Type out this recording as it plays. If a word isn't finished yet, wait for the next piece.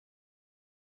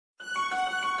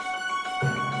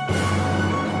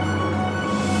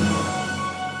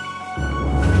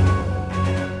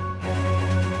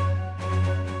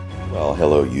Well,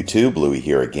 hello YouTube, Louie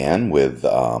here again with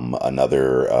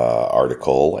another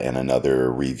article and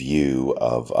another review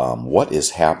of what is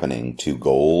happening to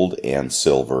gold and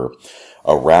silver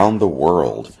around the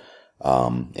world.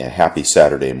 And happy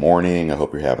Saturday morning. I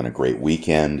hope you're having a great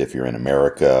weekend. If you're in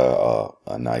America,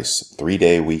 a nice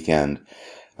 3-day weekend.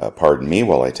 Pardon me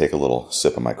while I take a little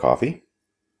sip of my coffee.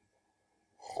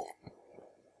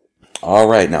 All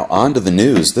right, now on to the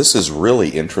news. This is really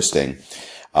interesting.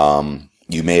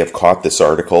 You may have caught this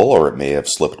article, or it may have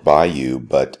slipped by you,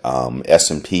 but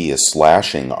S&P is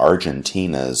slashing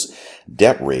Argentina's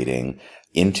debt rating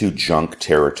into junk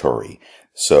territory.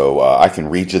 So I can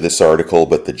read you this article,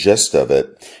 but the gist of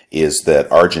it is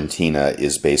that Argentina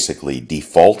is basically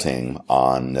defaulting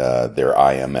on their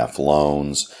IMF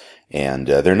loans, and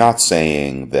they're not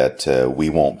saying that we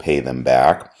won't pay them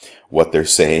back. What they're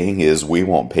saying is we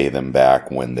won't pay them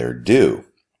back when they're due,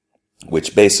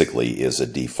 which basically is a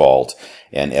default,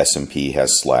 and S&P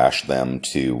has slashed them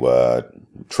to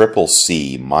triple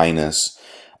C minus.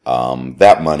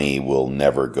 That money will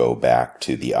never go back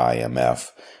to the IMF.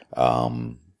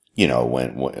 You know,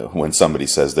 when somebody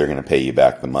says they're going to pay you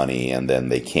back the money and then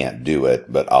they can't do it,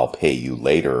 but I'll pay you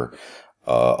later,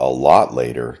 a lot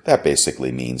later, that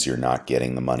basically means you're not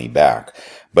getting the money back.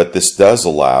 But this does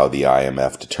allow the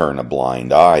IMF to turn a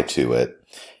blind eye to it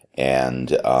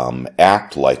and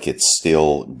act like it's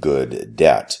still good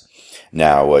debt.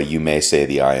 Now, you may say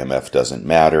the IMF doesn't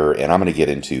matter, and I'm going to get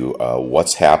into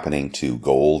what's happening to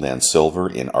gold and silver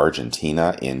in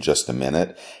Argentina in just a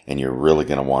minute, and you're really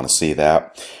going to want to see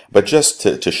that. But just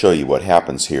to show you what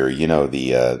happens here, you know,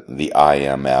 the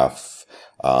IMF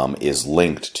is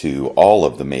linked to all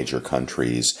of the major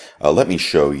countries. Let me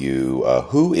show you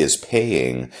who is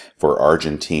paying for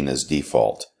Argentina's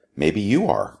default. Maybe you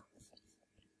are.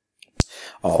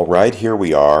 All right, here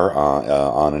we are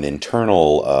on an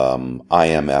internal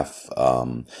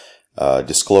IMF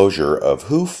disclosure of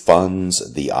who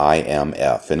funds the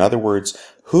IMF. In other words,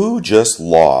 who just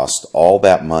lost all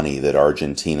that money that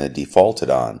Argentina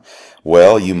defaulted on?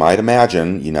 Well, you might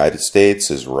imagine United States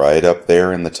is right up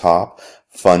there in the top,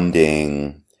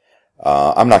 funding,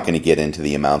 I'm not going to get into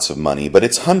the amounts of money, but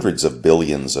it's hundreds of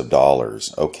billions of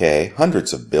dollars, okay?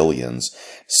 Hundreds of billions.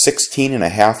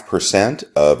 16.5%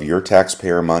 of your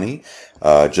taxpayer money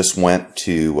just went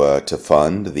to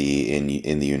fund in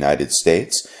the United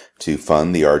States, to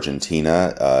fund the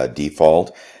Argentina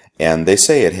default. And they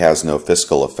say it has no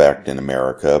fiscal effect in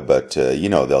America, but, you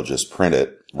know, they'll just print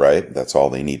it, right? That's all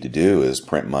they need to do is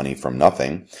print money from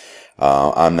nothing.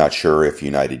 I'm not sure if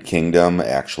United Kingdom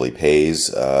actually pays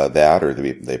that, or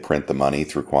they print the money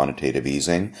through quantitative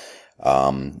easing.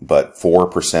 But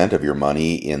 4% of your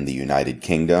money in the United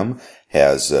Kingdom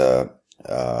has,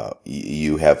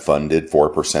 you have funded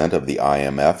 4% of the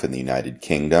IMF in the United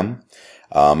Kingdom.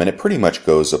 And it pretty much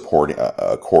goes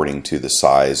according to the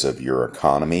size of your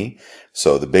economy.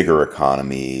 So the bigger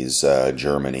economies,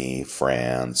 Germany,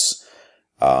 France,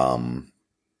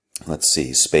 let's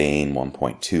see, Spain,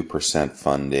 1.2%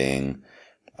 funding.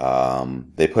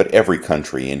 They put every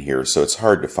country in here, so it's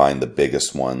hard to find the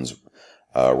biggest ones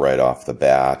right off the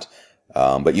bat.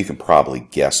 But you can probably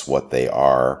guess what they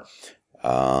are.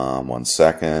 One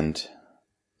second.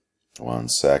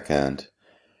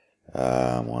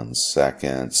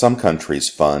 Some countries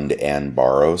fund and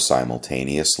borrow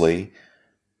simultaneously.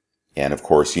 And of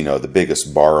course, you know, the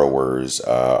biggest borrowers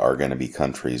are going to be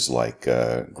countries like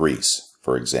Greece,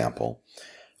 for example.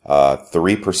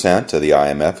 3% of the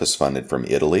IMF is funded from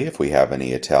Italy, if we have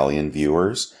any Italian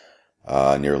viewers.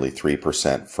 Nearly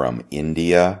 3% from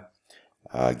India.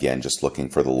 Again, just looking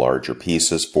for the larger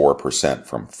pieces. 4%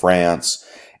 from France,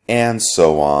 and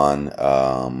so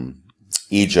on.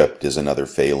 Egypt is another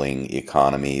failing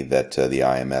economy that the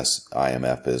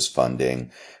IMF is funding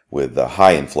with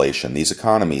high inflation. These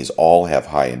economies all have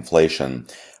high inflation.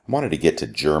 I wanted to get to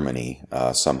Germany.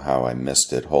 Somehow I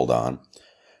missed it. Hold on.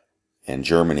 And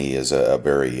Germany is a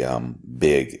very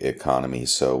big economy,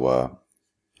 so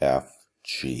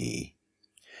FG.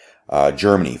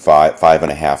 Germany,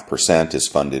 5.5% is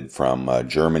funded from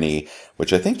Germany,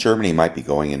 which I think Germany might be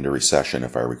going into recession,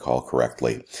 if I recall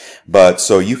correctly. But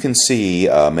so you can see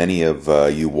many of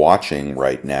you watching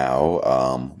right now.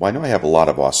 Well, I know I have a lot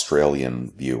of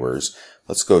Australian viewers.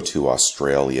 Let's go to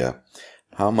Australia.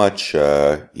 How much,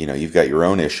 you know, you've got your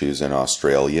own issues in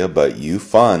Australia, but you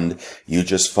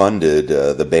just funded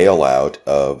the bailout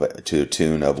to a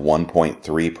tune of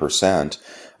 1.3%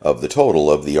 of the total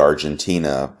of the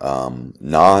Argentina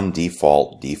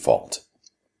non-default default.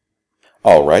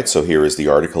 All right, so here is the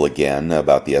article again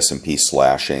about the S&P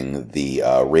slashing the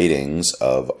ratings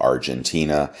of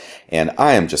Argentina. And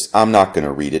I'm not going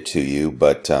to read it to you,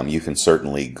 but you can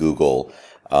certainly Google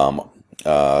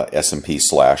S&P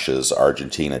slashes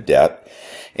Argentina debt,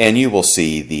 and you will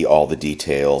see all the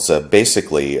details.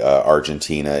 Basically,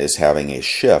 Argentina is having a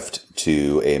shift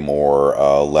to a more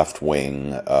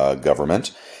left-wing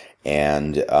government,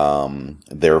 and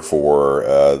therefore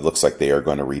looks like they are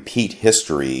going to repeat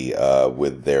history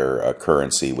with their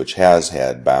currency, which has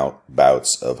had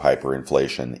bouts of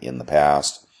hyperinflation in the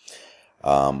past.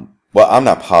 Well, I'm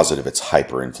not positive it's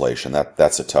hyperinflation.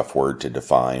 That's a tough word to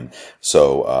define.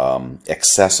 So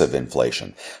excessive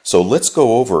inflation. So let's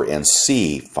go over and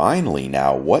see finally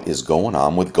now what is going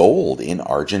on with gold in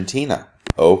Argentina.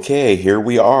 Okay, here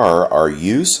we are. Are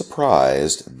you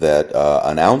surprised that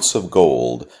an ounce of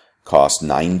gold cost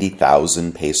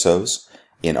 90,000 pesos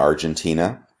in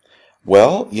Argentina?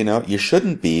 Well, you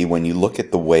shouldn't be when you look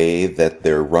at the way that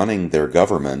they're running their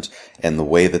government and the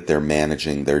way that they're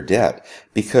managing their debt.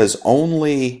 Because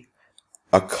only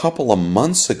a couple of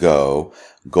months ago,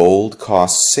 gold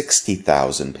cost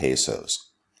 60,000 pesos.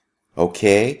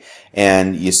 Okay?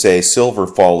 And you say silver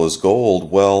follows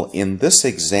gold. Well, in this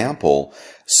example,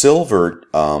 silver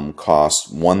costs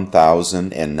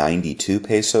 1,092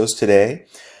 pesos today.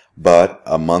 But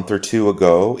a month or two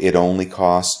ago, it only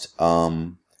cost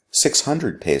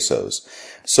 600 pesos.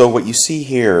 So what you see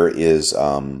here is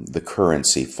the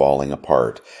currency falling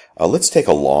apart. Let's take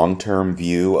a long-term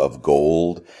view of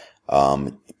gold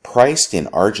priced in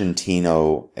Argentine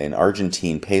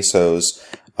pesos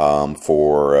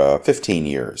for 15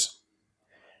 years.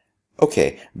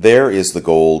 Okay, there is the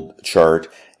gold chart,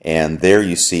 and there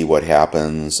you see what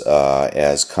happens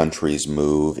as countries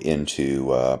move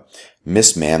into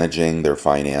mismanaging their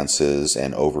finances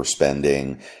and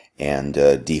overspending and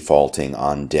defaulting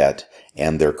on debt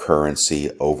and their currency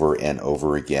over and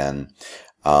over again.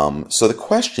 So the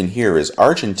question here is,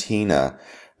 Argentina,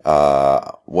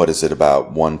 what is it,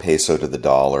 about 1 peso to the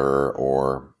dollar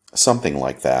or something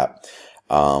like that?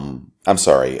 I'm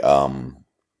sorry,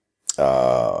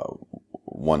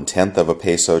 1/10 of a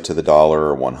peso to the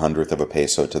dollar or 1/100th of a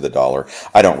peso to the dollar.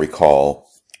 I don't recall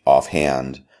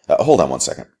offhand. Hold on one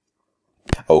second.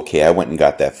 Okay, I went and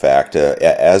got that fact.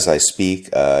 As I speak,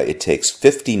 it takes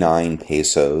 59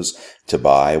 pesos to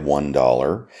buy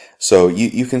 $1. So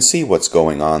you can see what's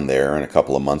going on there. And a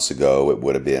couple of months ago, it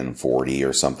would have been 40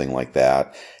 or something like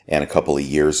that. And a couple of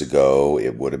years ago,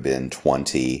 it would have been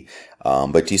 20.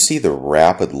 But do you see the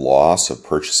rapid loss of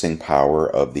purchasing power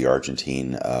of the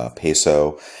Argentine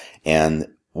peso? And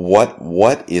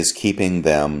what is keeping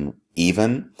them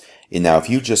even? And now, if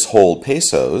you just hold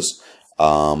pesos,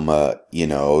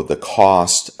 the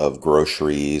cost of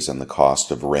groceries and the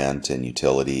cost of rent and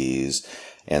utilities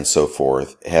and so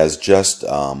forth has just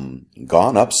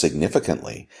gone up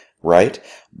significantly, right?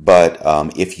 But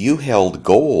if you held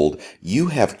gold, you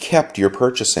have kept your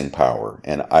purchasing power.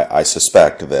 And I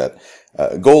suspect that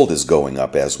gold is going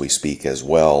up as we speak as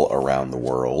well around the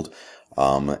world,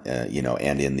 and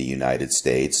in the United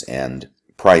States, and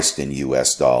priced in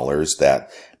U.S. dollars.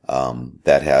 That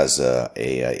has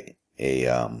a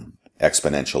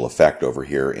exponential effect over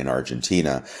here in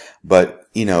Argentina. But,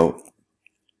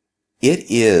 it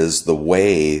is the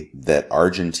way that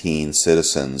Argentine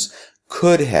citizens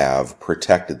could have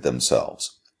protected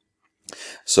themselves.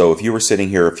 So if you were sitting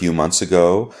here a few months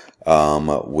ago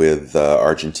with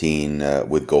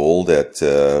with gold at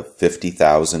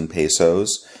 50,000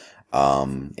 pesos,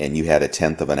 and you had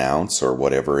 1/10 of an ounce or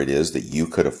whatever it is that you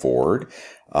could afford,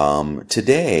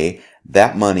 today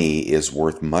that money is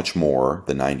worth much more,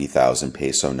 the 90,000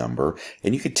 peso number,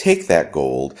 and you could take that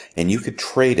gold and you could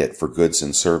trade it for goods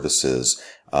and services,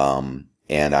 and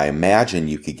I imagine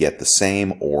you could get the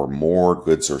same or more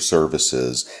goods or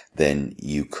services than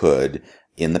you could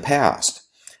in the past.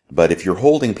 But if you're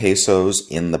holding pesos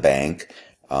in the bank,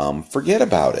 forget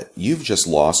about it. You've just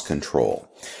lost control.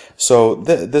 So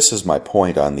this is my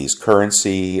point on these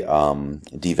currency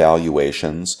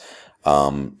devaluations.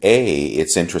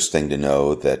 It's interesting to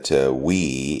know that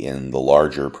we in the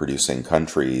larger producing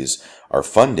countries are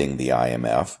funding the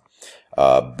IMF.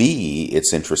 B,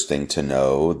 it's interesting to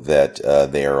know that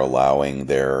they are allowing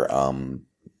their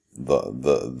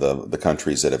the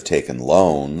countries that have taken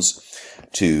loans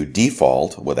to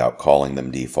default without calling them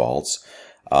defaults.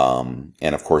 And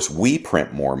of course, we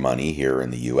print more money here in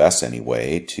the U.S.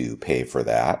 anyway to pay for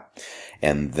that.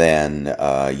 And then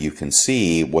you can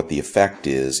see what the effect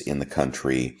is in the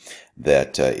country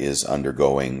that is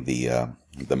undergoing the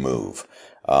move.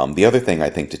 The other thing I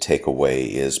think to take away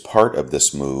is part of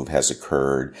this move has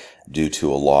occurred due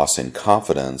to a loss in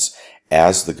confidence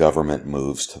as the government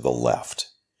moves to the left.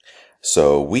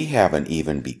 So we haven't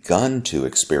even begun to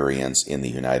experience in the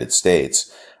United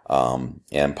States,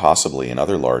 and possibly in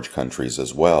other large countries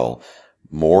as well,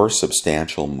 more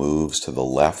substantial moves to the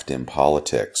left in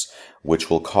politics, which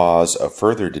will cause a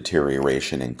further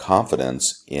deterioration in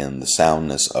confidence in the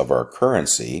soundness of our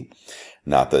currency.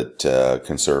 Not that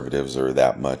conservatives are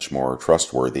that much more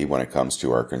trustworthy when it comes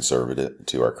to our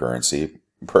currency,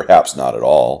 perhaps not at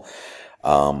all.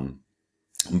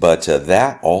 But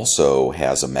that also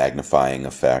has a magnifying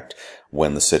effect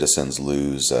when the citizens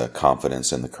lose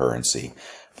confidence in the currency.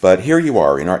 But here you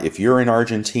are. If you're in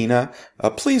Argentina,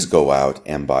 please go out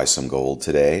and buy some gold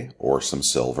today or some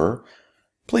silver.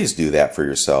 Please do that for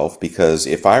yourself, because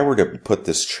if I were to put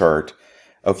this chart,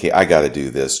 okay, I got to do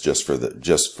this just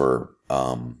to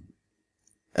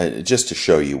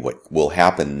show you what will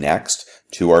happen next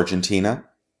to Argentina.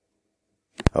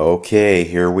 Okay,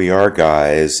 here we are,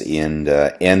 guys, in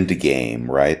end game,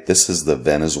 right? This is the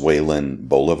Venezuelan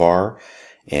bolivar,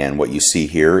 and what you see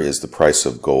here is the price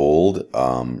of gold,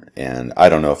 and I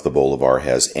don't know if the bolivar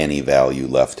has any value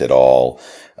left at all.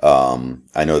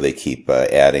 I know they keep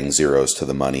adding zeros to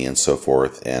the money and so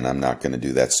forth, and I'm not going to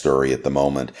do that story at the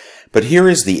moment. But here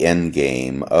is the end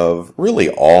game of really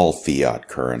all fiat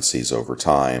currencies over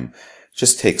time.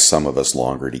 Just takes some of us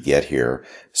longer to get here.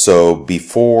 So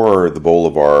before the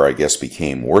bolivar, I guess,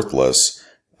 became worthless,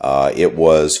 it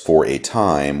was for a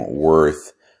time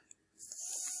worth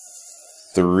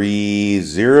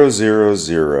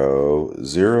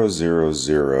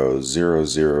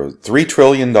 $3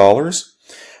 trillion.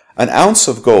 An ounce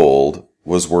of gold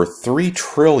was worth 3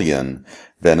 trillion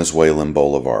Venezuelan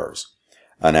bolivars.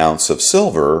 An ounce of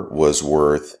silver was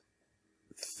worth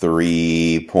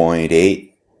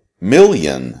 3.8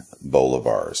 million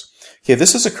bolivars. Okay,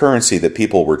 this is a currency that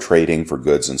people were trading for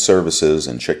goods and services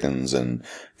and chickens and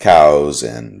cows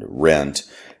and rent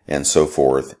and so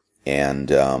forth. And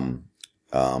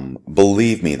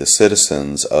believe me, the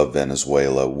citizens of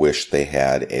Venezuela wish they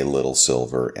had a little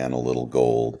silver and a little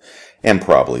gold, and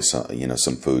probably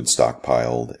some food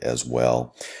stockpiled as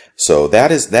well. So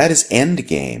that is end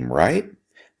game, right?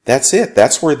 That's it.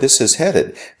 That's where this is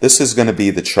headed. This is going to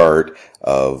be the chart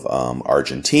of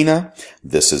Argentina.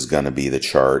 This is going to be the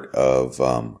chart of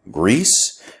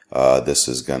Greece. This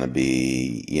is going to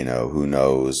be, who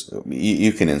knows.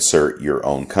 You can insert your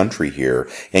own country here,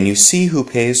 and you see who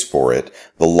pays for it.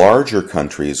 The larger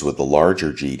countries with the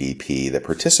larger GDP that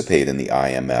participate in the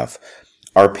IMF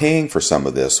are paying for some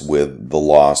of this with the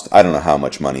lost. I don't know how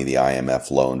much money the IMF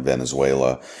loaned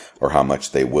Venezuela or how much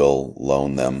they will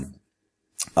loan them.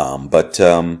 But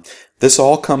this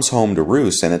all comes home to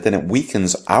roost, and then it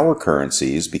weakens our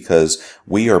currencies because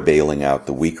we are bailing out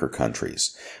the weaker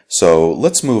countries. So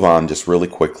let's move on just really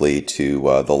quickly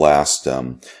to the last,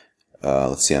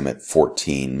 let's see, I'm at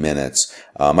 14 minutes.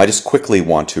 I just quickly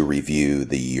want to review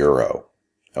the euro.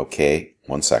 Okay,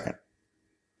 1 second.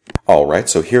 All right,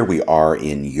 so here we are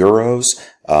in euros.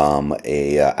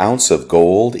 A ounce of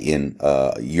gold in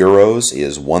euros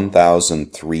is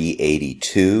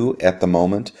 1,382 at the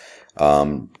moment.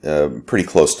 Pretty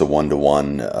close to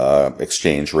 1-to-1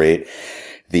 exchange rate.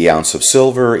 The ounce of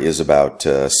silver is about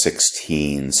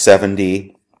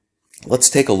 1670. Let's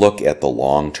take a look at the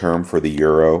long term for the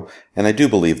euro, and I do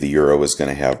believe the euro is going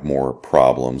to have more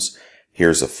problems.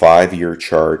 Here's a 5-year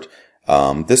chart.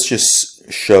 This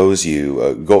just shows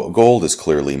you gold is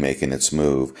clearly making its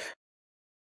move.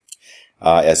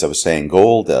 As I was saying,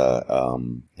 gold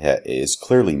is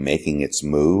clearly making its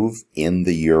move in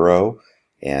the euro,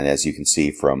 and as you can see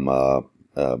from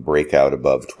breakout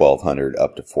above 1200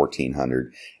 up to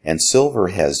 1400, and silver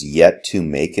has yet to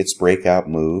make its breakout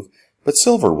move, but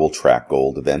silver will track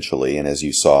gold eventually. And as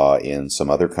you saw in some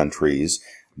other countries,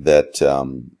 that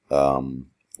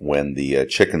when the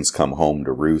chickens come home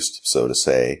to roost, so to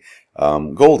say,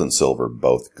 gold and silver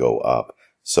both go up.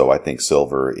 So I think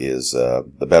silver is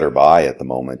the better buy at the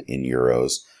moment in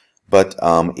euros. But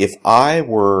if I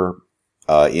were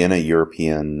in a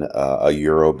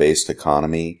euro-based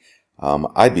economy,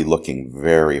 I'd be looking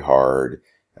very hard,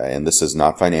 and this is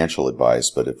not financial advice,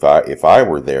 but if I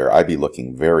were there, I'd be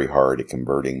looking very hard at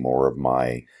converting more of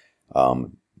my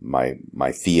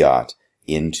my fiat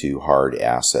into hard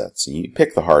assets. And you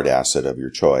pick the hard asset of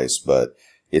your choice, but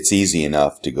it's easy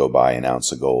enough to go buy an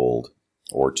ounce of gold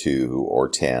or 2 or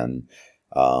 10.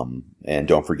 And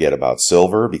don't forget about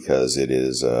silver, because it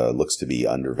is looks to be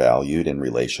undervalued in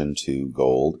relation to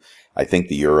gold. I think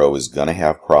the euro is going to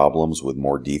have problems with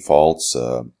more defaults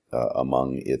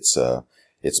among its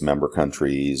member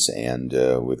countries, and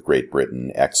with Great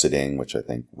Britain exiting, which I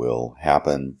think will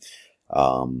happen.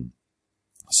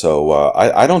 So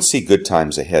I don't see good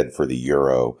times ahead for the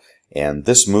euro. And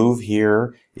this move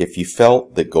here, if you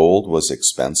felt that gold was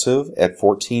expensive at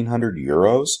 1,400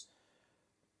 euros,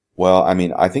 well, I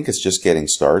mean, I think it's just getting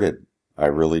started. I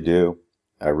really do.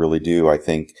 I really do. I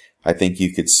think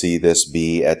you could see this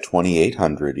be at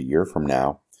 2,800 a year from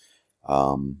now.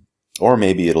 Or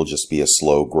maybe it'll just be a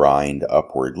slow grind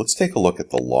upward. Let's take a look at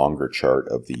the longer chart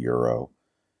of the euro.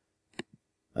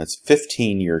 That's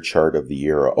 15-year chart of the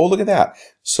euro. Oh, look at that.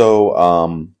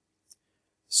 So,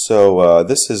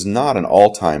 this is not an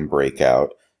all-time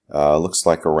breakout. Looks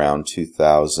like around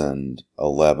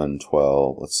 2011,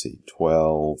 12. Let's see,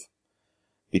 12.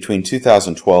 Between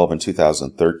 2012 and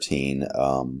 2013,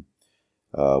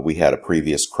 we had a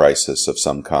previous crisis of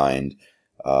some kind.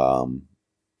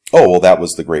 Oh, well, that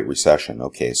was the Great Recession.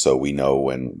 Okay, so we know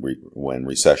when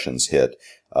recessions hit,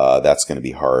 that's going to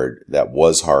be hard. That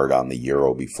was hard on the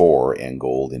euro before, and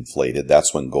gold inflated.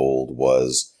 That's when gold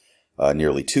was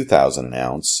nearly 2,000 an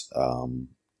ounce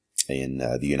in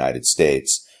the United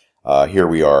States. Here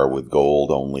we are with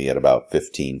gold only at about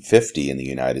 1,550 in the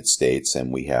United States,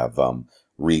 and we have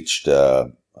reached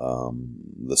the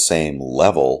same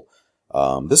level.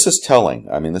 This is telling.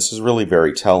 I mean, this is really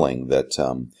very telling that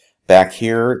back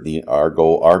here, our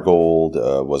gold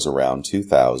was around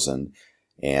 2,000,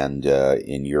 and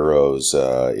in euros,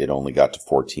 it only got to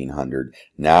 1,400.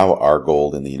 Now our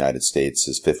gold in the United States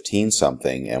is 15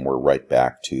 something, and we're right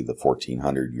back to the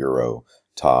 1,400 euro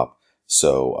top.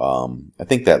 So I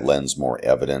think that lends more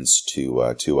evidence to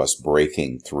us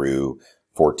breaking through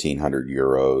 1,400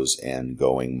 euros and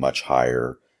going much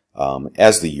higher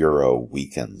as the euro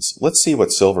weakens. Let's see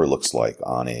what silver looks like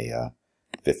on a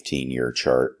 15-year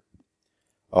chart.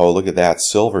 Oh, look at that.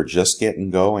 Silver just getting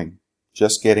going.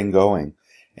 Just getting going.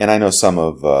 And I know some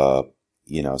of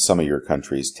your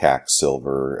countries tax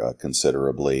silver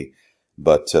considerably,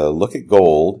 but look at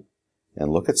gold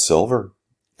and look at silver.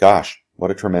 Gosh, what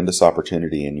a tremendous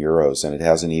opportunity in euros, and it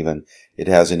hasn't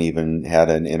even had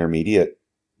an intermediate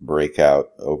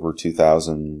breakout over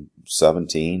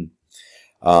 2017.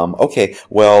 Okay,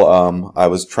 well, I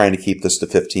was trying to keep this to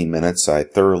 15 minutes. I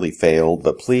thoroughly failed,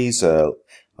 but please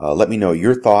let me know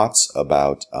your thoughts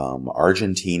about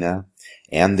Argentina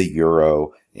and the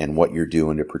euro and what you're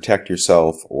doing to protect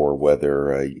yourself, or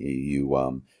whether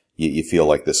you feel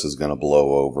like this is going to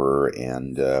blow over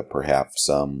and perhaps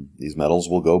these metals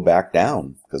will go back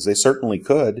down, because they certainly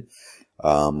could.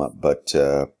 But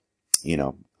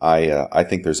I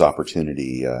think there's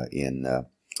opportunity in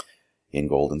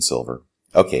gold and silver.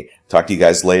 Okay, talk to you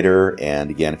guys later. And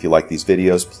again, if you like these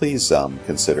videos, please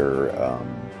consider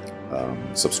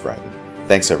subscribing.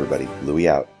 Thanks, everybody. Louis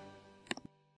out.